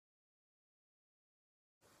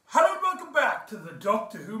to the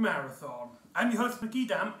Doctor Who Marathon. I'm your host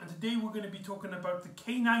McEdam, and today we're going to be talking about the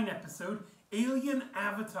K9 episode, Alien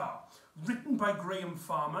Avatar, written by Graham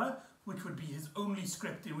Farmer, which would be his only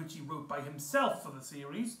script in which he wrote by himself for the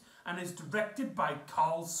series, and is directed by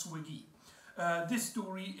Carl Swiggy. This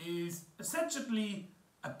story is essentially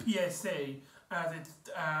a PSA,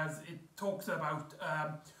 as it talks about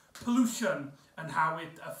pollution and how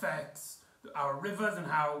it affects our rivers and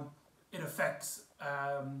how it affects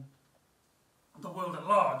the world at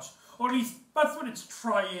large. Or at least that's what it's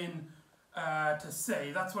trying to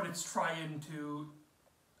say. That's what it's trying to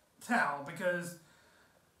tell, because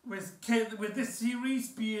with this series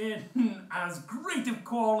being as great of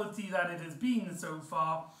quality that it has been so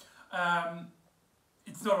far,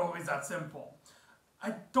 it's not always that simple.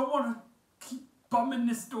 I don't want to keep bumming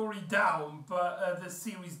this story down, but this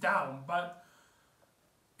series down, but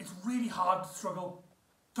it's really hard to struggle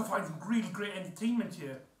to find some really great entertainment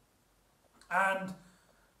here. And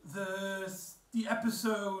the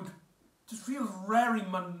episode just feels very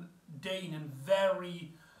mundane and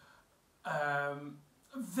very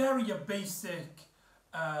a basic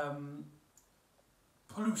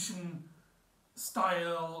pollution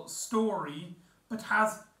style story, but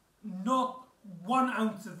has not 1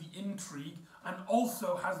 ounce of the intrigue, and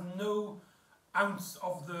also has no ounce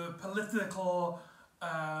of the political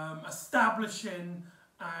establishing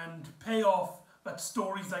and payoff that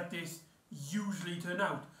stories like this usually turn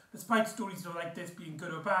out. Despite stories like this being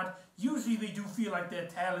good or bad, usually they do feel like they're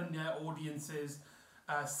telling their audiences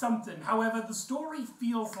something. However, the story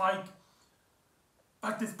feels like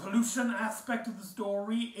this pollution aspect of the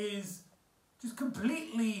story is just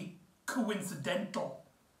completely coincidental.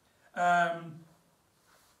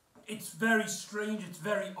 It's very strange, it's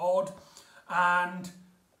very odd, and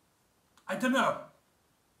I don't know,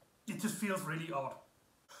 it just feels really odd.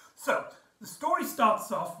 So, the story starts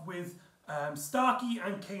off with Starkey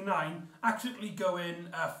and K9 actually going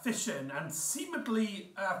fishing, and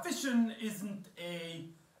seemingly fishing isn't a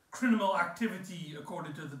criminal activity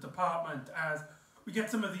according to the department, as we get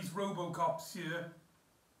some of these RoboCops here,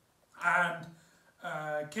 and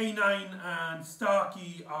K9 and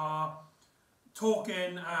Starkey are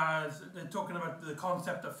talking as they're talking about the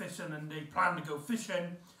concept of fishing, and they plan to go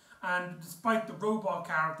fishing. And despite the robot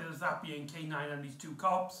characters, that being K9 and these 2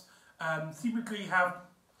 cops, seemingly have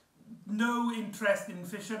no interest in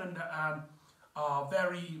fishing and are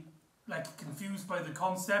very confused by the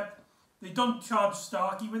concept. They don't charge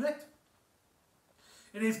Starkey with it.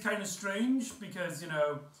 It is kind of strange because, you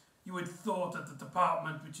know, you would have thought that the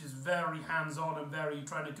department, which is very hands-on and very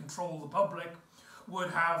trying to control the public,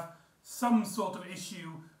 would have some sort of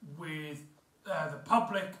issue with the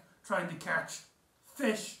public trying to catch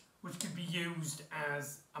fish, which could be used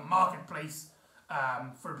as a marketplace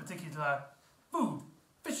for a particular food,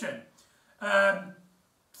 fishing.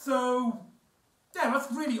 So, yeah,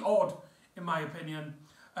 that's really odd, in my opinion.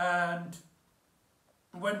 And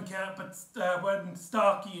when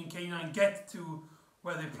Starkey and K9 get to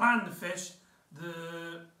where they plan to fish,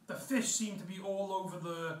 the fish seem to be all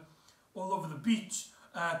over the beach,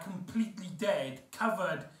 completely dead,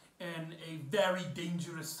 covered in a very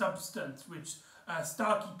dangerous substance, which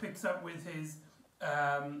Starkey picks up with his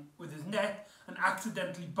net and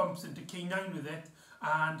accidentally bumps into K9 with it.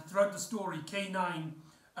 And throughout the story, K9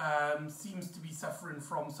 seems to be suffering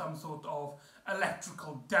from some sort of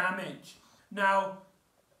electrical damage. Now,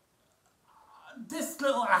 this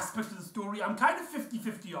little aspect of the story, I'm kind of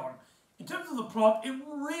 50-50 on. In terms of the plot, it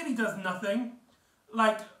really does nothing.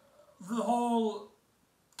 Like, the whole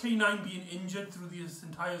K9 being injured through this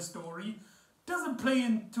entire story doesn't play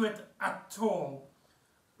into it at all.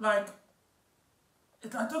 Like,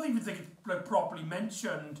 I don't even think it's properly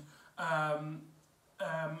mentioned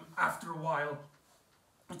after a while.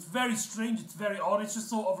 It's very strange, it's very odd, it's just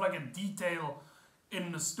sort of like a detail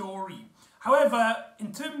in the story. However,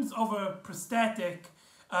 in terms of a prosthetic,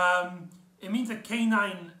 it means that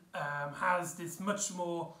K9 has this much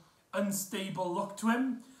more unstable look to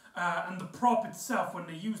him, and the prop itself, when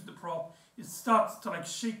they use the prop, it starts to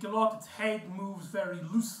shake a lot. Its head moves very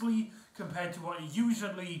loosely compared to what it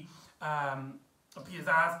usually appears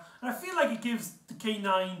as, and I feel like it gives the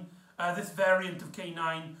K9, this variant of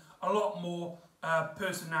K9, a lot more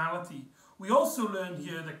personality. We also learn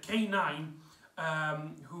here that K9,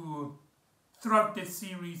 who throughout this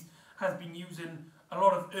series has been using a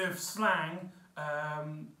lot of Earth slang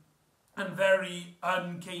and very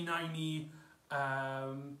un-K9-y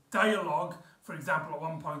dialogue. For example, at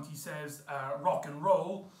one point he says rock and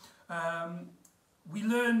roll. We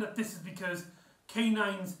learn that this is because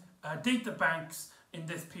K9's data banks in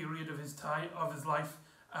this period of his life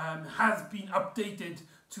has been updated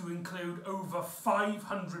to include over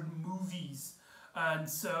 500 movies, and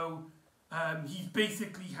so he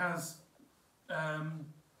basically has a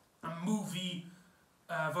movie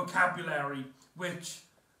vocabulary, which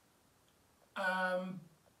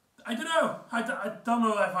I don't know. I don't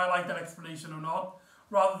know if I like that explanation or not.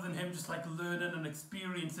 Rather than him just like learning and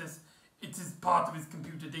experiences, it is part of his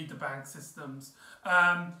computer data bank systems.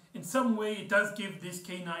 In some way, it does give this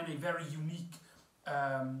K9 a very unique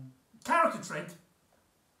character trait,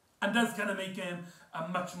 and does kind of make him a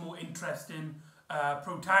much more interesting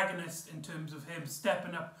protagonist in terms of him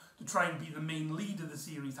stepping up to try and be the main lead of the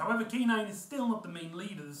series. However, K9 is still not the main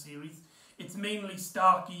lead of the series. It's mainly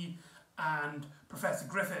Starkey and Professor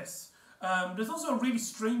Griffiths. There's also a really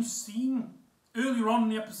strange scene earlier on in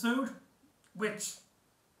the episode, which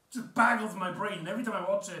just baggles my brain. Every time I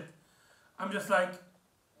watch it, I'm just like,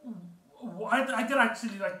 I could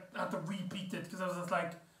actually like have to repeat it, because I was just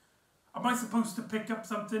like, am I supposed to pick up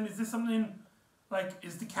something? Is this something, like,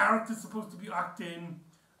 is the character supposed to be acting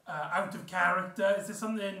out of character? Is this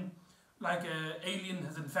something like an alien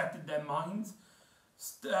has infected their minds?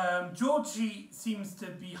 Georgie seems to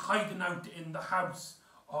be hiding out in the house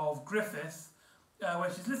of Griffith,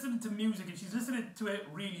 where she's listening to music, and she's listening to it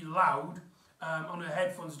really loud on her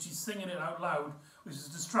headphones, and she's singing it out loud, which is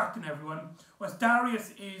distracting everyone. Whereas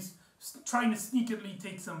Darius is trying to sneakily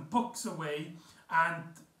take some books away, and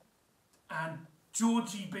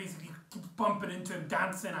Georgie basically keeps bumping into him,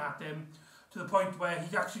 dancing at him, to the point where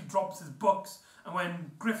he actually drops his books. And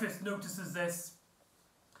when Griffith notices this,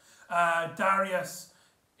 Darius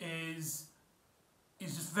is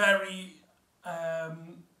just very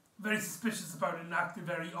suspicious about it and acting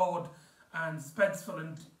very odd and suspenseful.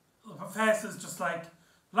 And the professor's just like,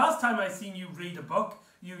 last time I seen you read a book,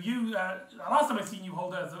 last time I seen you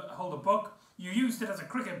hold a book, you used it as a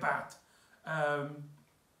cricket bat. And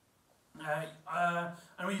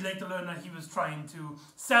we later learn that he was trying to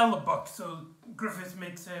sell the book, so Griffith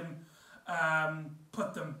makes him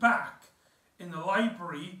put them back in the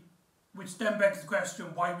library, which then begs the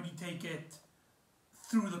question, why would he take it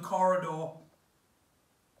through the corridor?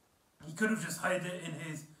 He could have just hid it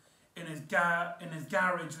in his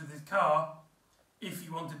garage with his car if he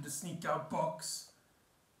wanted to sneak out books.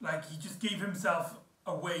 Like, he just gave himself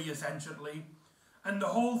away, essentially. And the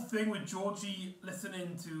whole thing with Georgie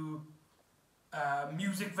listening to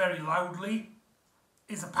music very loudly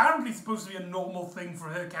is apparently supposed to be a normal thing for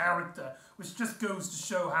her character, which just goes to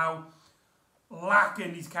show how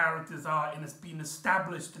lacking these characters are in being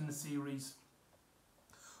established in the series.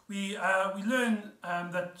 We learn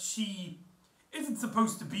that she isn't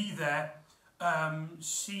supposed to be there.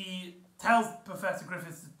 She tells Professor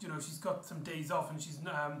Griffiths that, she's got some days off, and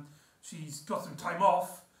she's got some time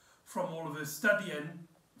off from all of her studying,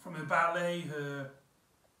 from her ballet,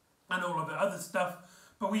 and all of her other stuff.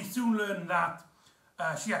 But we soon learn that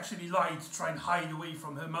she actually lied to try and hide away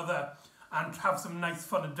from her mother and have some nice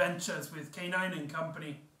fun adventures with K9 and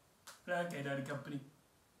company. K9 and company.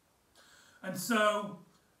 And so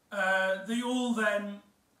they all then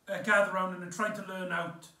gather around and are trying to learn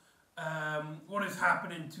out what is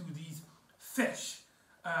happening to these fish,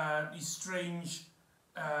 this strange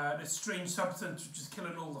substance which is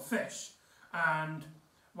killing all the fish. And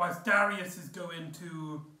whilst Darius is going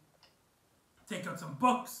to take out some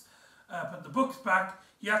books, put the books back,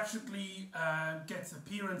 he actually gets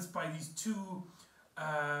appearance by these two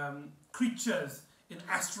creatures in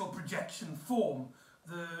astral projection form.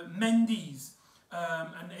 The Mendes,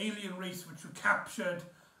 an alien race which were captured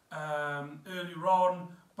earlier on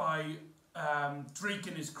by Drake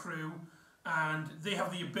and his crew, and they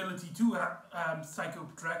have the ability to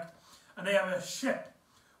psycho-project, and they have a ship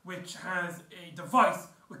which has a device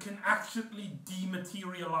which can actually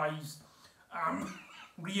dematerialize,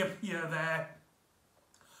 reappear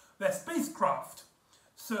their spacecraft.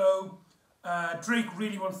 So Drake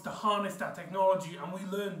really wants to harness that technology, and we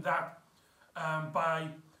learned that by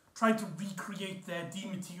trying to recreate their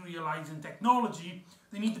dematerializing technology,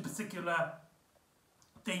 they need a particular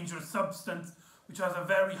dangerous substance which has a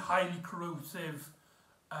very highly corrosive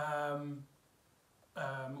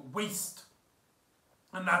waste,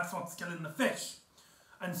 and that's what's killing the fish.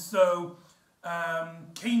 And so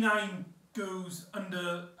K9 goes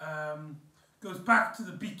back to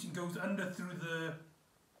the beach and goes under through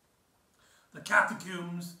the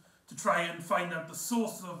catacombs to try and find out the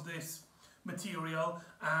source of this material,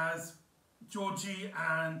 as Georgie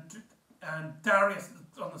and Darius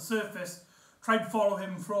on the surface try to follow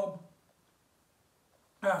him from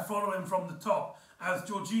the top, as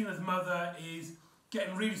Georgina's mother is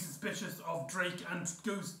getting really suspicious of Drake and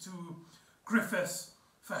goes to Griffiths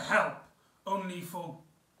for help, only for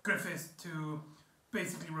Griffith to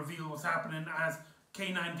basically reveal what's happening as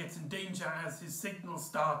K9 gets in danger, as his signal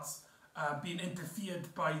starts being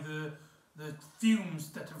interfered by the fumes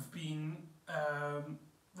that have been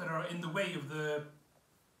that are in the way of the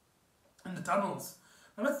tunnels.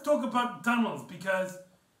 Now let's talk about tunnels, because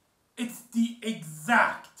it's the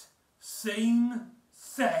exact same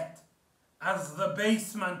set as the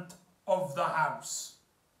basement of the house.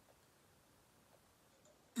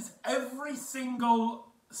 It's every single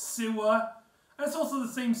sewer, and it's also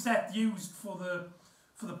the same set used for the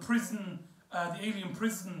prison, the alien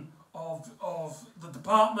prison of the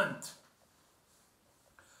department.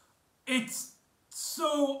 It's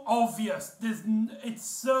so obvious. It's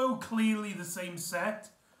so clearly the same set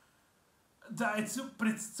that it's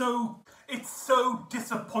so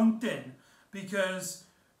disappointing, because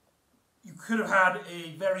you could have had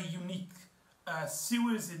a very unique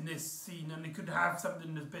sewers in this scene, and it could have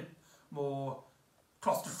something that's a bit more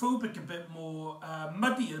claustrophobic, a bit more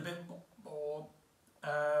muddy, a bit more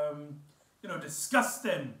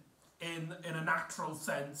disgusting in a natural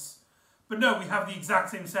sense. But no, we have the exact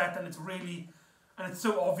same set, and it's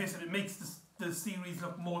so obvious, and it makes the series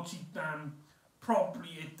look more cheap than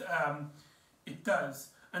probably it does.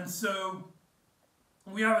 And so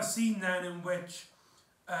we have a scene then in which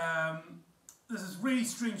there's this really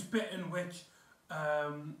strange bit in which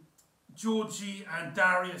Georgie and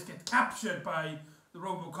Darius get captured by the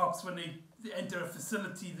Robocops when they enter a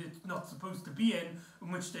facility they're not supposed to be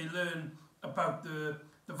in which they learn about the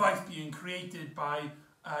device being created by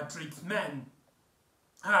Drake's men.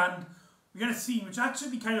 And we get a scene which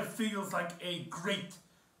actually kind of feels like a great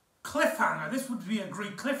cliffhanger. This would be a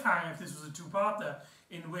great cliffhanger if this was a two-parter,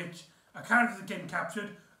 in which a character is getting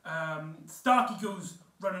captured, Starkey goes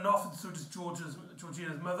running off, and so does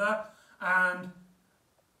Georgina's mother, and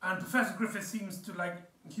Professor Griffith seems to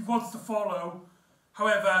he wants to follow.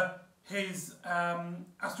 However, his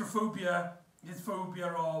astrophobia, his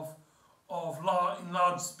phobia in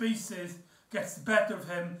large spaces, gets the better of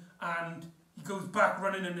him, and he goes back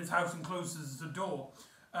running in his house and closes the door,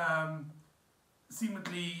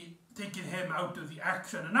 seemingly taking him out of the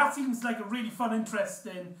action. And that seems like a really fun,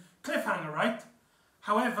 interesting cliffhanger, right?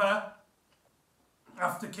 However,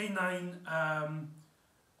 after K9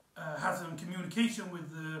 has some communication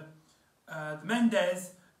with the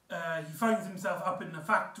Mendez, he finds himself up in the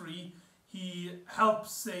factory. He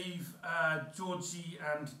helps save Georgie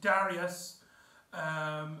and Darius,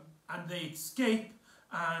 and they escape,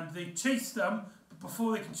 and they chase them. But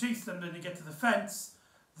before they can chase them, then they get to the fence.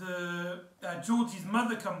 Georgie's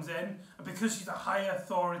mother comes in, and because she's a high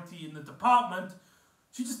authority in the department,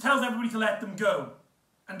 she just tells everybody to let them go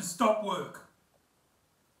and to stop work.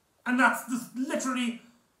 And that's the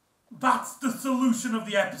solution of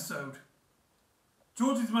the episode.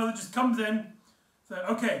 Georgie's mother just comes in, says,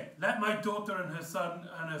 okay, let my daughter and her son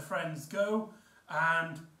and her friends go,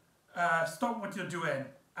 and stop what you're doing,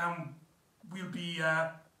 and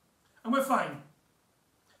we're fine.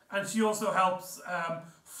 And she also helps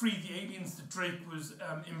free the aliens that Drake was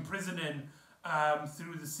imprisoning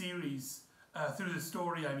through the series, through the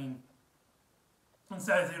story, I mean. And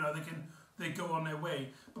says, they go on their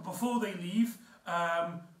way. But before they leave,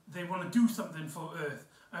 they want to do something for Earth,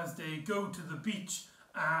 as they go to the beach,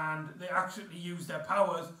 and they actually use their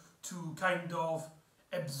powers to kind of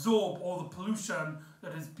absorb all the pollution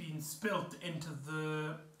that has been spilt into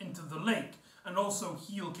the lake, and also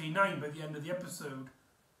heal K9 by the end of the episode.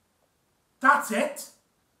 That's it.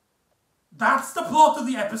 That's the plot of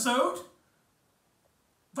the episode.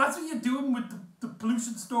 That's what you're doing with the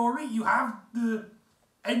pollution story. You have the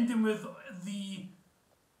ending with the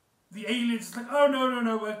aliens like, oh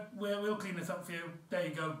no, we'll clean this up for you. There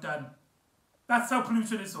you go, done. That's how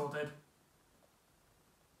pollution is sorted.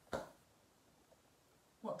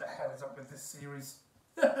 What the hell is up with this series?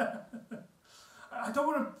 I don't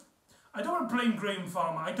want to blame Graham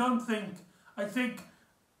Farmer. I think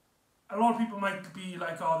a lot of people might be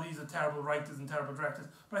like, oh, these are terrible writers and terrible directors.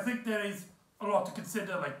 But I think there is a lot to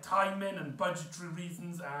consider, like timing and budgetary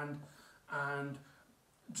reasons, and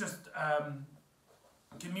just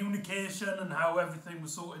communication, and how everything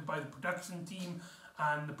was sorted by the production team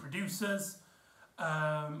and the producers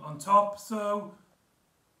on top. So,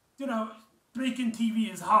 making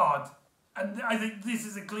TV is hard. And I think this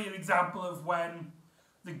is a clear example of when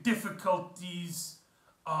the difficulties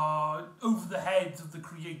are over the heads of the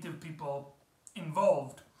creative people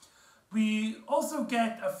involved. We also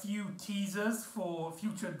get a few teasers for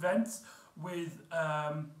future events with,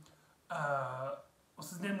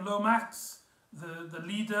 what's his name, Lomax, the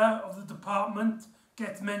leader of the department,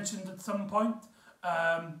 gets mentioned at some point.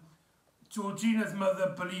 Georgina's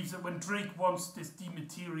mother believes that when Drake wants this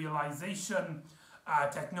dematerialization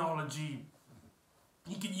technology,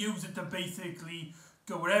 he can use it to basically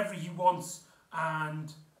go wherever he wants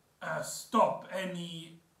and stop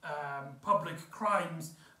any public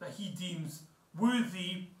crimes that he deems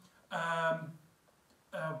worthy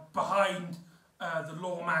behind the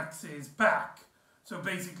Lawmax's back. So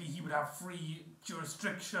basically he would have free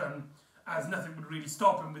jurisdiction, as nothing would really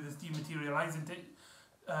stop him with his dematerializing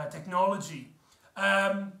technology.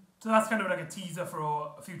 So that's kind of like a teaser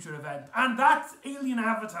for a future event. And that's Alien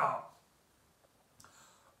Avatar.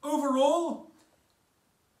 Overall,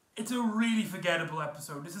 it's a really forgettable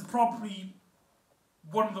episode. This is probably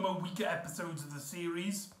one of the more weaker episodes of the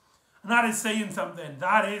series. And that is saying something.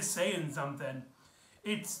 That is saying something.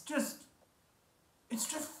 It just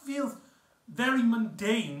feels very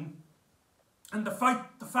mundane. And the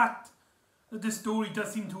fact that this story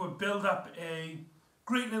does seem to have built up a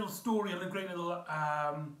great little story and a great little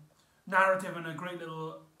narrative and a great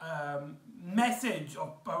little message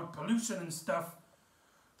about pollution and stuff,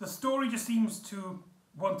 the story just seems to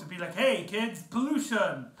want to be like, hey kids,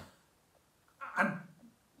 pollution, and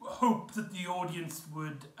hope that the audience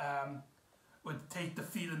would take the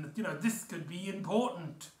feeling that, you know, this could be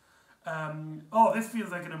important. Oh, this feels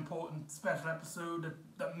like an important special episode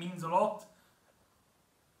that means a lot.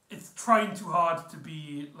 It's trying too hard to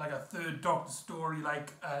be like a third Doctor story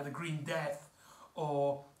like The Green Death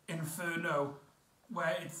or Inferno,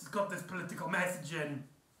 where it's got this political messaging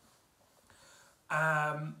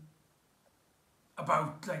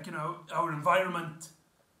about, like, you know, our environment,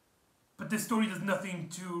 but this story does nothing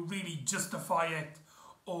to really justify it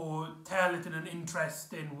or tell it in an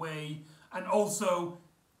interesting way, and also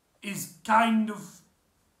is kind of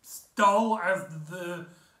dull, as the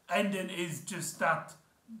ending is just that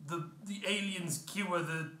the aliens cure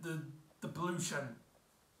the pollution,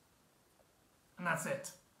 and that's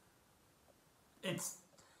it. It's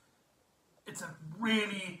a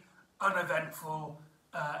really uneventful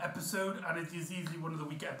episode, and it is easily one of the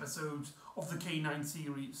weaker episodes of the K9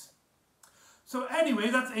 series. So anyway,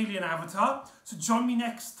 that's Alien Avatar. So join me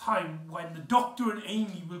next time when the Doctor and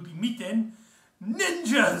Amy will be meeting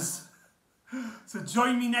ninjas. So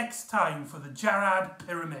join me next time for the Jarad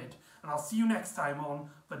Pyramid, and I'll see you next time on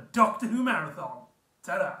the Doctor Who Marathon.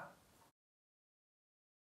 Ta-da!